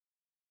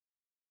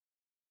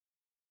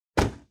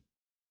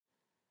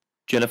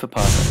Jennifer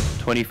Parker,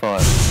 25,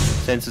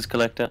 census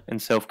collector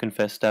and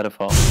self-confessed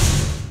dataphile.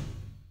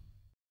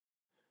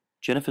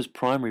 Jennifer's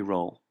primary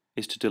role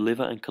is to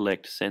deliver and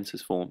collect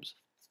census forms.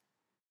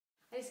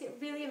 I just get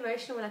really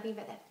emotional when I think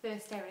about that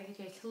first day when I get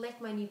to go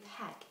collect my new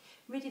pack,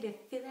 ready to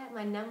fill out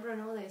my number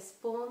and all those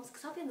forms,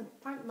 because I'll be on the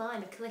front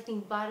line of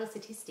collecting vital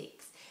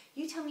statistics.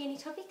 You tell me any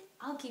topic,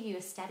 I'll give you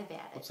a stat about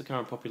it. What's the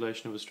current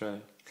population of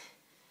Australia?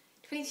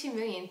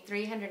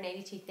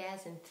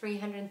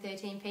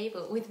 22,380,313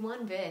 people, with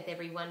one birth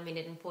every 1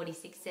 minute and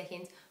 46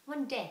 seconds,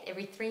 one death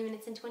every 3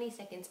 minutes and 20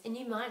 seconds, a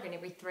new migrant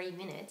every 3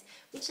 minutes,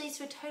 which leads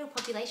to a total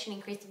population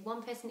increase of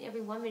 1 person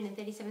every 1 minute and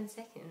 37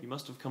 seconds. You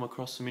must have come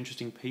across some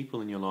interesting people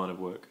in your line of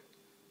work.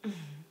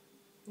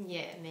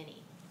 Yeah,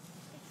 many.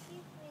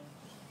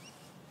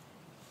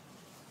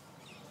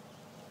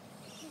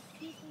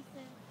 Excuse me,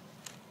 sir.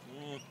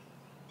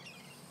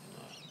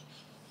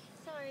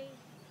 Sorry.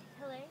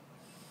 Hello?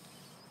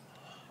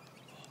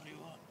 What do you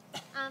want?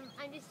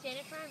 I'm just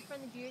Jennifer. I'm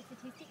from the Bureau of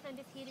Statistics. I'm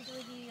just here to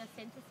deliver you your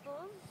census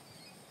form.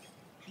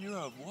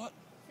 Bureau of what?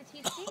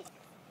 Statistics.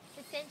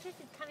 The census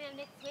is coming up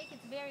next week.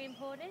 It's very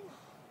important.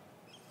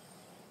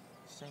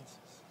 Census.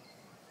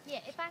 Yeah,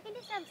 if I can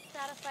just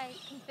start off by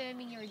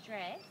confirming your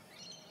address.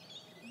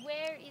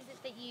 Where is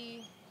it that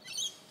you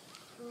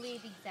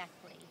live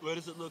exactly? Where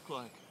does it look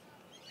like?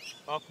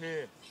 Up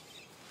here.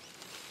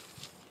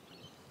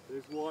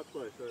 There's white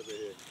place over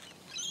here.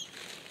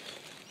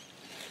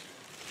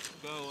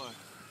 Go away.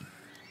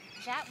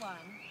 That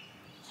one?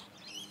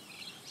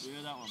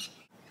 Yeah, that one.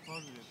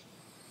 Positive.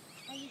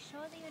 Are you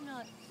sure that you're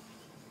not...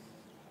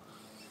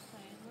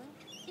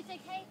 It's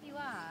okay if you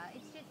are.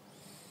 It's just...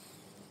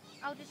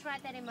 I'll just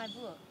write that in my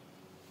book.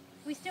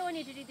 We still want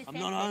you to do the census. I'm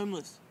not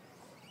homeless.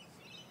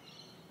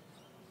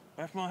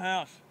 That's my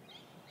house.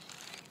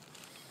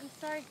 I'm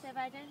sorry, sir, but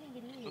I don't think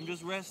it is. I'm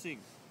just resting.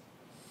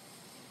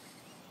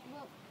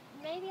 Well,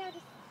 maybe I'll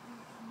just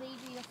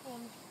leave you your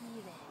forms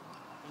here then.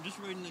 I'm just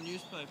reading the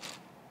newspaper.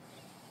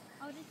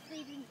 I'll just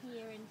leave them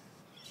here and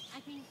I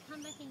can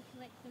come back and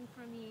collect them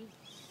from you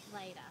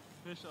later.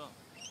 Fish up.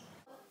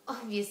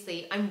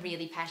 Obviously, I'm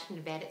really passionate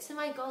about it, so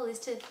my goal is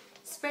to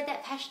spread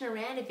that passion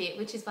around a bit,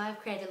 which is why I've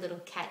created a little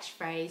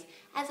catchphrase.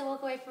 As I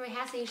walk away from my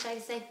house, I usually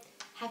like to say,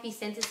 happy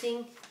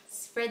censusing,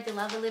 spread the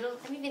love a little.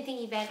 I'm even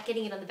thinking about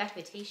getting it on the back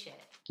of a t-shirt.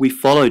 We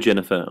follow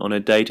Jennifer on her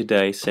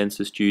day-to-day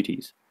census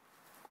duties.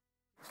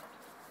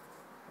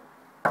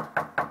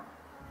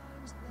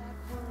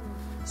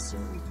 So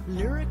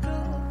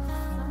lyrical,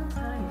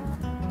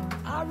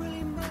 I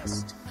really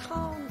must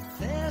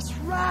confess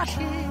right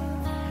here,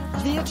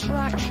 the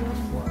attraction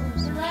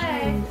was. Hello.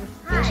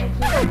 Hi. Jennifer.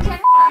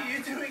 What are you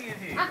doing in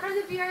here? I'm from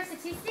the Bureau of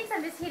Statistics.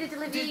 I'm just here to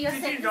deliver you your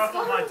Did census you knock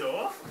on form. my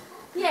door?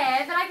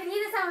 Yeah, but I could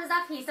hear that someone was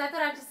up here, so I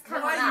thought I'd just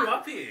come Why on are you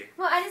up here?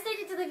 Well, I just need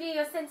to deliver you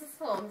your census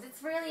forms.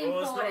 It's really Well,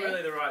 important. it's not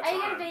really the right Are you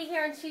time. going to be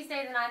here on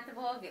Tuesday the 9th of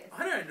August?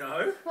 I don't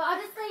know. Well,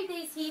 I'll just leave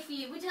these here for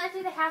you. Would you like to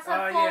do the household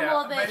Oh, form yeah.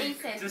 or the Maybe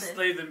e-census? just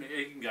leave them.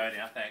 You can go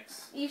now,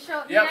 thanks. You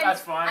sure? Yep,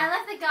 that's fine. I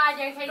left the guide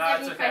there in case you No,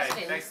 have it's any okay.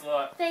 questions. Thanks a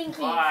lot. Thank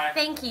you. Bye.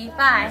 Thank you.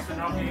 Bye. Thanks for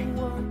knocking.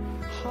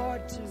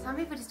 Hard to Some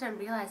people just don't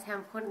realise how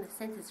important the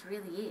census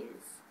really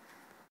is.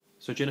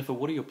 So Jennifer,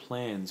 what are your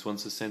plans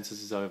once the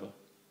census is over?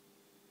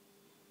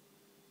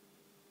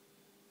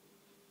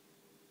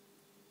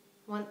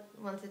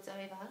 Once it's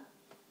over?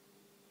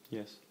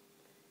 Yes.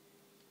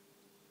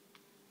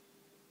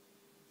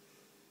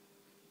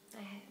 I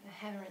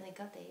haven't really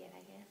got there yet,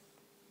 I guess.